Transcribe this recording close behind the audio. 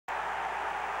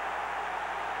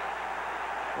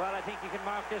Well, I think you can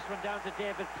mark this one down to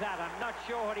David Platt. I'm not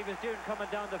sure what he was doing coming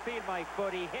down the field, Mike,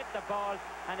 but he hit the ball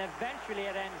and eventually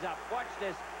it ends up. Watch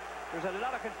this. There's a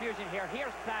lot of confusion here.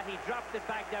 Here's Platt. He drops it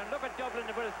back down. Look at Dublin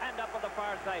to put his hand up on the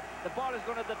far side. The ball is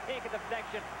going to take a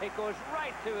deflection. It goes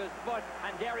right to his foot,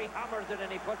 and there he hammers it and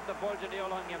he puts the ball to the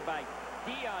Olungian bag.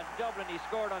 Dion Dublin, he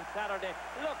scored on Saturday.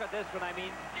 Look at this one. I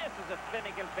mean, this is a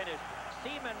clinical finish.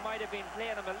 Seaman might have been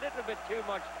playing him a little bit too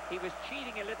much. He was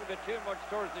cheating a little bit too much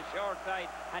towards the short side,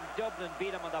 and Dublin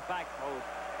beat him on the back post.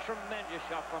 Tremendous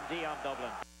shot from Dion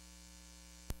Dublin.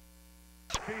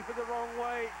 Keep it the wrong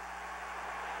way.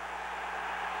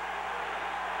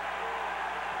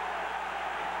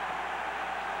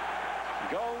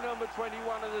 Goal number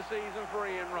 21 of the season for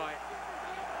Ian Wright.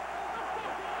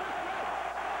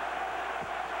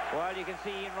 Well, you can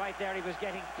see Ian Wright there. He was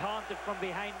getting taunted from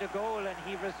behind the goal, and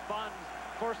he responds,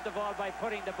 first of all, by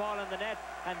putting the ball in the net,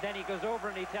 and then he goes over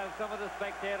and he tells some of the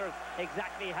spectators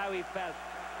exactly how he felt.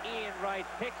 Ian Wright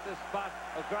picks the spot.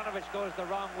 Ogranovich goes the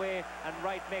wrong way, and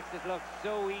Wright makes it look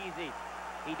so easy.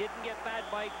 He didn't get mad,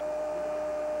 Mike.